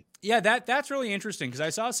for me. Yeah, that's really interesting because I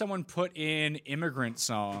saw someone put in Immigrant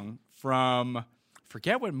Song from,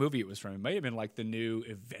 forget what movie it was from. It might have been like the new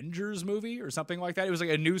Avengers movie or something like that. It was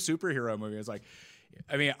like a new superhero movie. It was like,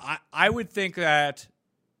 I mean, I would think that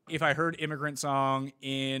if I heard Immigrant Song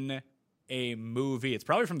in a movie, it's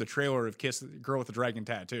probably from the trailer of Kiss, Girl with the Dragon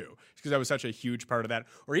Tattoo, because that was such a huge part of that.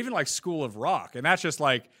 Or even like School of Rock, and that's just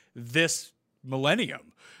like this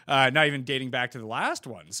millennium, not even dating back to the last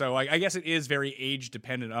one. So I guess it is very age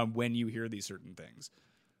dependent on when you hear these certain things.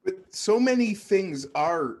 But so many things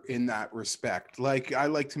are in that respect. Like I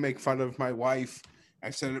like to make fun of my wife.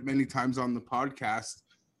 I've said it many times on the podcast.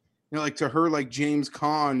 You know, like to her, like James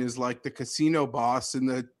Caan is like the casino boss in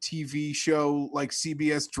the TV show, like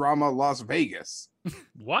CBS drama Las Vegas.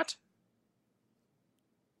 What?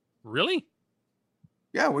 Really?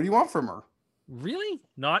 Yeah. What do you want from her? Really?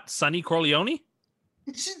 Not Sonny Corleone?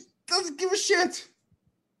 She doesn't give a shit.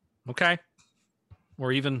 Okay.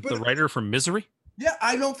 Or even the writer from Misery? Yeah,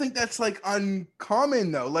 I don't think that's like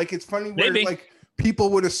uncommon though. Like it's funny where Maybe. like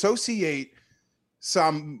people would associate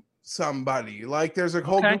somebody. Like there's a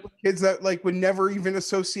whole group of kids that like would never even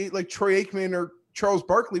associate like Troy Aikman or Charles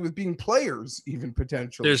Barkley with being players, even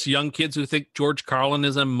potentially. There's young kids who think George Carlin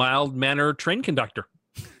is a mild-mannered train conductor.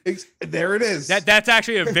 There it is. That's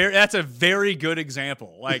actually that's a very good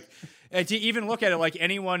example. Like to even look at it, like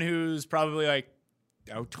anyone who's probably like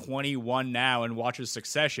 21 now and watches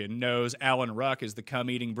Succession knows Alan Ruck is the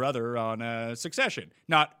cum-eating brother on Succession,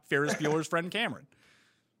 not Ferris Bueller's friend Cameron.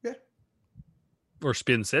 Yeah. Or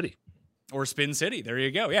Spin City. Or Spin City. There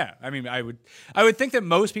you go. Yeah. I mean, I would think that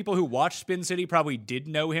most people who watch Spin City probably did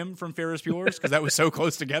know him from Ferris Bueller's because that was so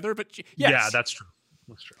close together. But yes. Yeah, that's true.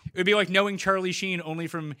 That's true. It would be like knowing Charlie Sheen only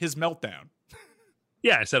from his Meltdown.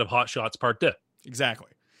 Yeah, instead of Hot Shots Part 2. Exactly.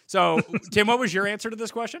 So, Tim, what was your answer to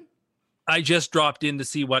this question? I just dropped in to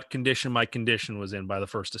see what condition my condition was in by the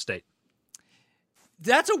First Estate.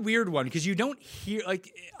 That's a weird one because you don't hear,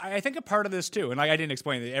 like, I think a part of this too, and like I didn't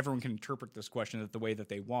explain that everyone can interpret this question the way that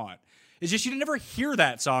they want, is just you never hear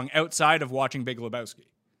that song outside of watching Big Lebowski.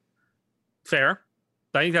 Fair.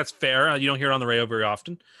 I think that's fair. You don't hear it on the radio very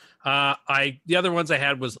often. The other ones I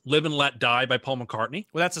had was Live and Let Die by Paul McCartney.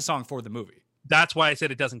 Well, that's a song for the movie. That's why I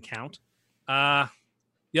said it doesn't count.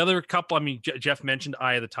 The other couple, I mean, Geoff mentioned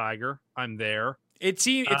Eye of the Tiger. I'm there. It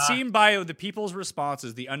seemed by the people's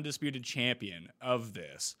responses, the undisputed champion of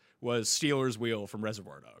this was Steelers Wheel from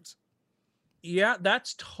Reservoir Dogs. Yeah,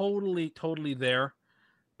 that's totally there.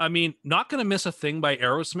 I mean, Not Gonna Miss a Thing by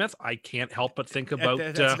Aerosmith. I can't help but think about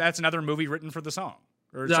that's another movie written for the song.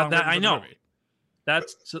 Or I know.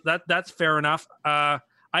 That's fair enough. I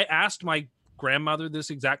asked my grandmother this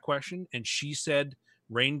exact question, and she said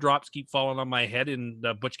Raindrops Keep Falling on My Head in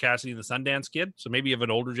Butch Cassidy and the Sundance Kid. So maybe of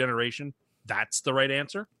an older generation, that's the right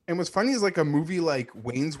answer. And what's funny is like a movie like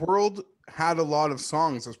Wayne's World had a lot of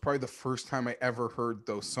songs. It was probably the first time I ever heard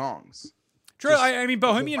those songs. True. I mean,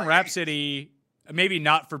 Bohemian Rhapsody, maybe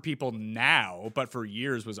not for people now, but for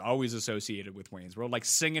years was always associated with Wayne's World. Like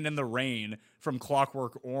Singing in the Rain from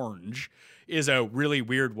Clockwork Orange is a really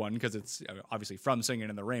weird one because it's obviously from Singing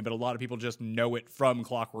in the Rain, but a lot of people just know it from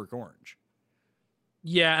Clockwork Orange.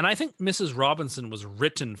 Yeah, and I think Mrs. Robinson was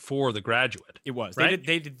written for The Graduate. It was. Right?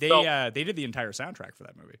 They did the entire soundtrack for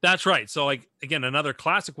that movie. That's right. So, like, again, another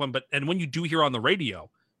classic one, and when you do hear on the radio,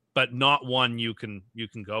 but not one you can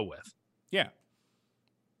go with. Yeah.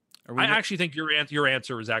 I actually think your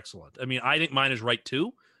answer is excellent. I mean, I think mine is right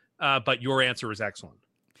too, but your answer is excellent.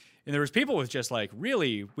 And there was people with just like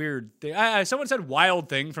really weird. Someone said "Wild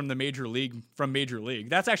Thing" from Major League.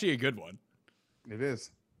 That's actually a good one. It is.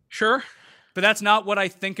 Sure. But that's not what I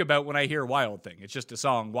think about when I hear Wild Thing. It's just a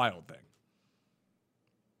song, Wild Thing.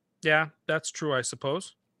 Yeah, that's true, I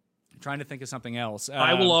suppose. I'm trying to think of something else.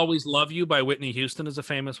 I Will Always Love You by Whitney Houston is a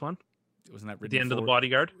famous one. Wasn't that At written the end of for- The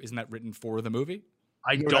Bodyguard. Isn't that written for the movie?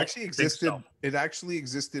 I No, don't it actually think existed. so. It actually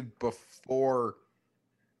existed before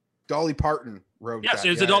Dolly Parton wrote Yes, that.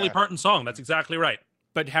 it's a Dolly Parton song. That's exactly right.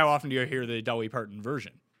 But how often do you hear the Dolly Parton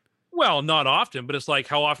version? Well, not often, but it's like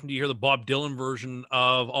how often do you hear the Bob Dylan version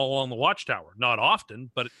of All Along the Watchtower? Not often,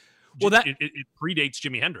 but it predates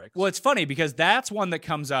Jimi Hendrix. Well, it's funny because that's one that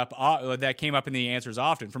comes up that came up in the answers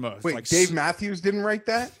often from a Wait, Dave Matthews didn't write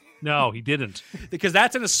that? No, he didn't. because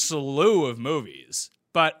that's in a slew of movies.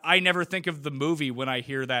 But I never think of the movie when I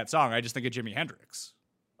hear that song. I just think of Jimi Hendrix.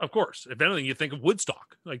 Of course. If anything, you think of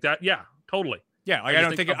Woodstock. Like that. Yeah, totally. Yeah, like I I just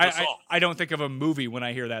don't think think of the I song. I don't think of a movie when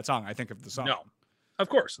I hear that song. I think of the song. No. Of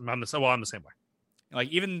course. I'm the same way. Like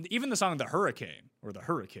even the song "The Hurricane" or "The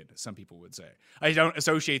Hurricane," as some people would say. I don't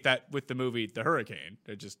associate that with the movie "The Hurricane."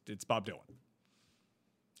 It's Bob Dylan.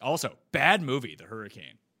 Also, bad movie, "The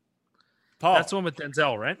Hurricane." Paul, That's the one with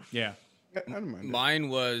Denzel, right? yeah. Yeah, I don't mind it. Mine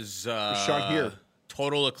was shot here.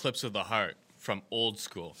 Total Eclipse of the Heart from Old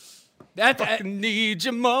School. That Fucking need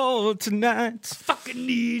you more tonight. fucking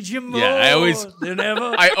need you more. Yeah, I always- than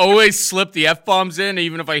ever. I always slip the F-bombs in,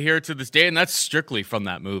 even if I hear it to this day, and that's strictly from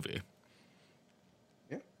that movie.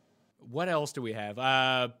 What else do we have?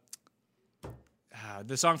 The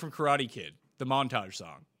song from Karate Kid, the montage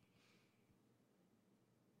song.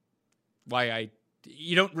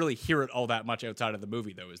 You don't really hear it all that much outside of the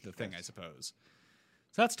movie, though, is the thing, I suppose.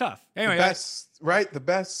 So that's tough. Anyway, The best, right? The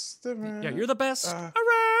best. yeah, you're the best around.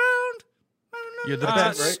 You're the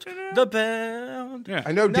best. The band. Yeah.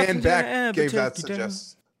 I know Dan Nothing Beck to ever gave take that you down.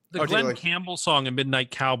 suggest. The Oh, Glenn like- Campbell song in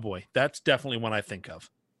Midnight Cowboy. That's definitely one I think of.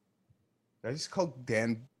 I just called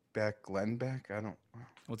Dan Beck Glenn Beck. I don't.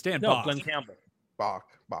 Well, it's Dan No, Bach. Glenn Campbell. Bach.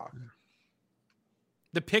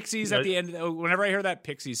 The Pixies Yeah. at the end. Whenever I hear that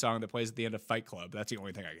Pixies song that plays at the end of Fight Club, that's the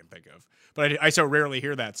only thing I can think of. But I so rarely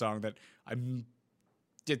hear that song that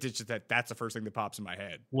it's just that's the first thing that pops in my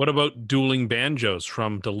head. What about Dueling Banjos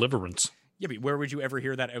from Deliverance? Yeah, but where would you ever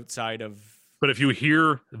hear that outside of? But if you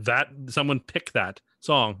hear that someone pick that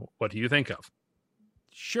song, what do you think of?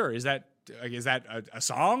 Sure, is that a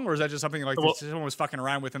song or is that just something like Well- that someone was fucking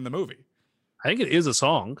around with in the movie? I think it is a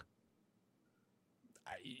song.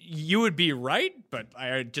 You would be right, but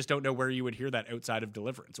I just don't know where you would hear that outside of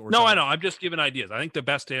Deliverance. Or No, something. I know. I'm just giving ideas. I think the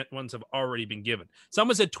best ones have already been given.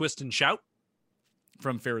 Someone said Twist and Shout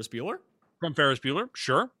From Ferris Bueller. from Ferris Bueller.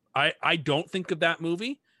 Sure. I don't think of that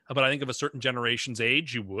movie, but I think of a certain generation's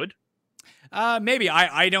age, you would. Maybe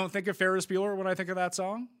I don't think of Ferris Bueller when I think of that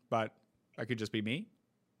song, but that could just be me.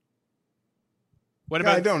 What Yeah,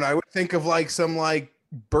 about I don't. I would think of like some like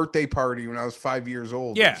birthday party when I was 5 years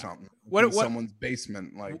old Yeah. or something. What- in what- someone's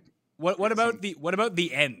basement, like what about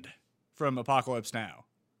the end from Apocalypse Now?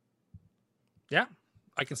 Yeah,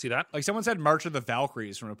 I can see that. Like someone said March of the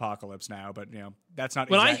Valkyries from Apocalypse Now, but that's not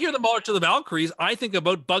When I exact- hear the March of the Valkyries, I think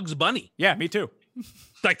about Bugs Bunny. Yeah, me too.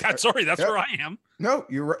 Like that's Yep. where I am. no,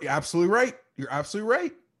 you're right. You're absolutely right. You're absolutely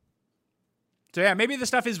right. So yeah, maybe the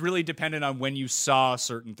stuff is really dependent on when you saw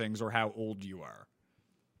certain things or how old you are.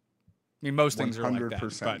 I mean, most things are like that,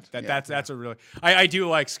 100%. but Yeah. that's a really. I do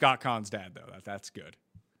like Scott Kahn's dad though. That's good.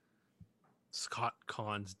 Scott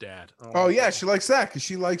Kahn's dad. Oh yeah, she likes that because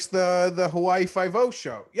she likes the Hawaii Five-0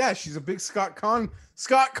 show. Yeah, she's a big Scott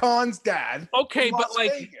Kahn's dad. Okay, from but Las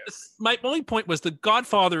like Vegas. my only point was The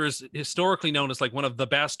Godfather is historically known as like one of the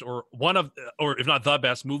best or if not the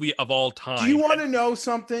best movie of all time. Do you want to know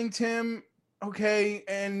something, Tim? Okay,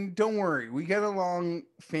 and don't worry, we get along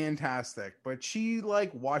fantastic. But she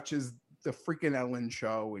like watches the freaking Ellen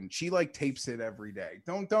show, and she like tapes it every day.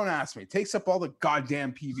 Don't ask me. It takes up all the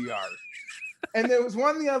goddamn PVR. And there was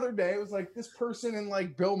one the other day. It was like this person and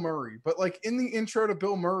like Bill Murray, but like in the intro to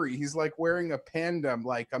Bill Murray, he's like wearing a panda,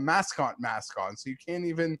 like a mascot mask on, so you can't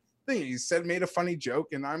even think. He made a funny joke,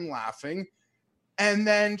 and I'm laughing. And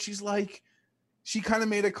then she's like, she kind of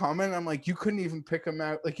made a comment. I'm like, you couldn't even pick him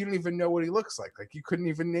out. Like, you don't even know what he looks like. Like, you couldn't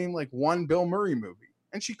even name like one Bill Murray movie,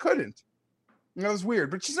 and she couldn't. And that was weird.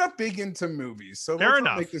 But she's not big into movies, so Fair let's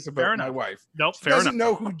not enough. make this Fair about my enough. wife. Nope, She fair doesn't enough.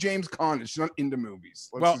 know who James Caan is. She's not into movies.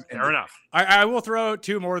 Let's Well, just end Fair it. enough. I will throw out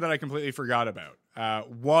two more that I completely forgot about.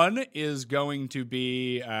 One is going to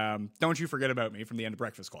be "Don't You Forget About Me" from the end of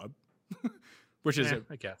Breakfast Club, which is.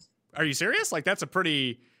 I guess. Are you serious? Like that's a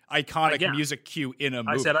pretty iconic Yeah. music cue in a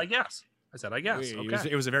movie. I said I guess. Okay.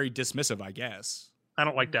 It was a very dismissive, I guess. I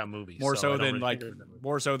don't like that movie. More I so don't than really like think of that movie.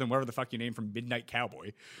 more so than whatever the fuck you name from Midnight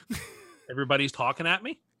Cowboy. Everybody's talking at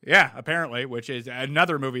me. Yeah, apparently, which is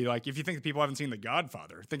another movie. Like, if you think people haven't seen The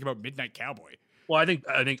Godfather, think about Midnight Cowboy. Well, I think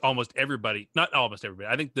almost everybody, not almost everybody,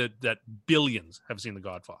 I think that billions have seen The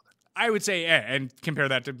Godfather. I would say, and compare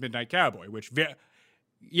that to Midnight Cowboy, which,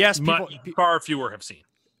 yes, people, Far fewer have seen.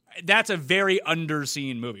 that's a very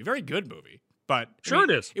underseen movie. Very good movie. But Sure it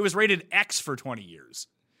is. It was rated X for 20 years.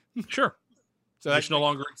 Sure. So Which no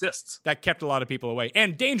longer exists. that kept a lot of people away.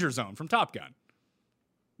 And Danger Zone from Top Gun.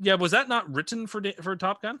 Yeah, was that not written for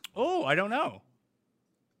Top Gun? Oh, I don't know.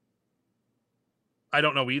 I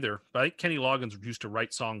don't know either. But I think Kenny Loggins used to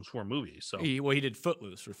write songs for movies. So He did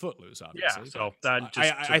Footloose for Footloose, obviously. yeah, so But that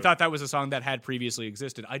just I thought that was a song that had previously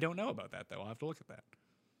existed. I don't know about that, though. I'll have to look at that.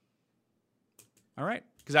 All right.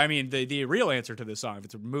 Because, I mean, the real answer to this song, if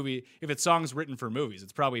it's a movie, if it's songs written for movies,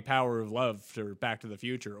 it's probably Power of Love or Back to the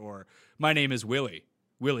Future or My Name is Willie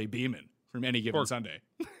Beeman from Any Given Sunday.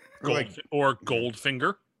 or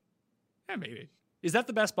Goldfinger. Yeah, maybe. Is that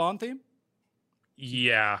the best Bond theme?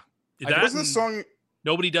 Yeah. Wasn't the song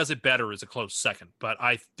Nobody Does It Better is a close second, but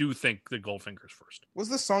I do think the Goldfinger's first. was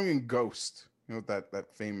the song in Ghost? You know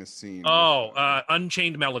that famous scene.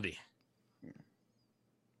 Unchained Melody.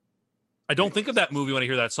 I don't think of that movie when I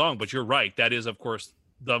hear that song, but you're right. That is, of course,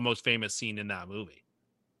 the most famous scene in that movie.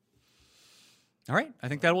 All right. I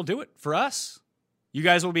think that will do it for us. You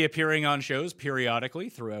guys will be appearing on shows periodically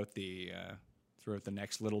throughout the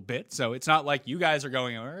next little bit. So it's not like you guys are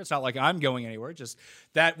going anywhere. It's not like I'm going anywhere. Just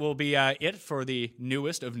that will be it for the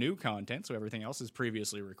newest of new content. So everything else is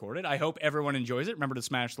previously recorded. I hope everyone enjoys it. Remember to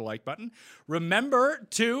smash the like button. Remember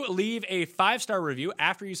to leave a 5-star review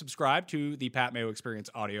after you subscribe to the Pat Mayo Experience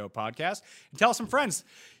audio podcast. And tell some friends.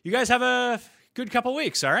 You guys have a good couple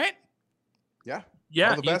weeks, all right? Yeah.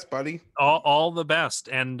 Yeah. All the best, buddy. All the best.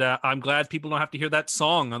 And I'm glad people don't have to hear that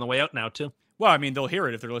song on the way out now, too. Well, I mean, they'll hear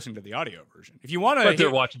it if they're listening to the audio version. If you want to, But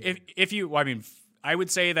they're watching. I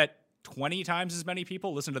would say that 20 times as many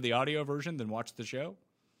people listen to the audio version than watch the show.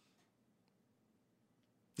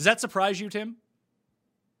 Does that surprise you, Tim?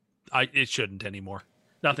 It shouldn't anymore.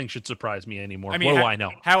 Nothing should surprise me anymore. I mean, what do I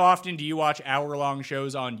know? How often do you watch hour-long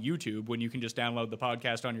shows on YouTube when you can just download the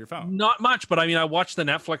podcast on your phone? Not much, but I mean, I watch the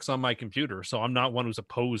Netflix on my computer, so I'm not one who's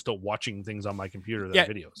opposed to watching things on my computer that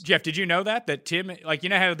are videos. Jeff, did you know that Tim, like, you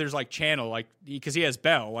know how there's like channel, like, because he has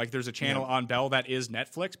Bell, like there's a channel on Bell that is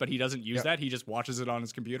Netflix, but he doesn't use that. He just watches it on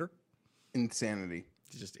his computer. Insanity.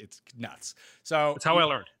 It's nuts. So that's how I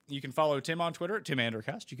learned. You can follow Tim on Twitter at Tim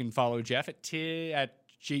Andercust. You can follow Jeff at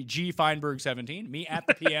G Fienberg 17, me at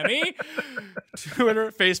the PME,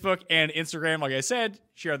 Twitter, Facebook, and Instagram. Like I said,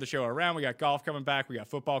 share the show around. We got golf coming back. We got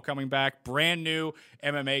football coming back. Brand new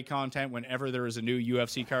MMA content whenever there is a new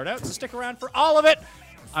UFC card out. So stick around for all of it.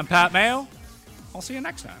 I'm Pat Mayo. I'll see you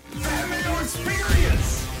next time. Pat Mayo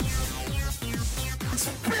Experience!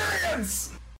 Experience!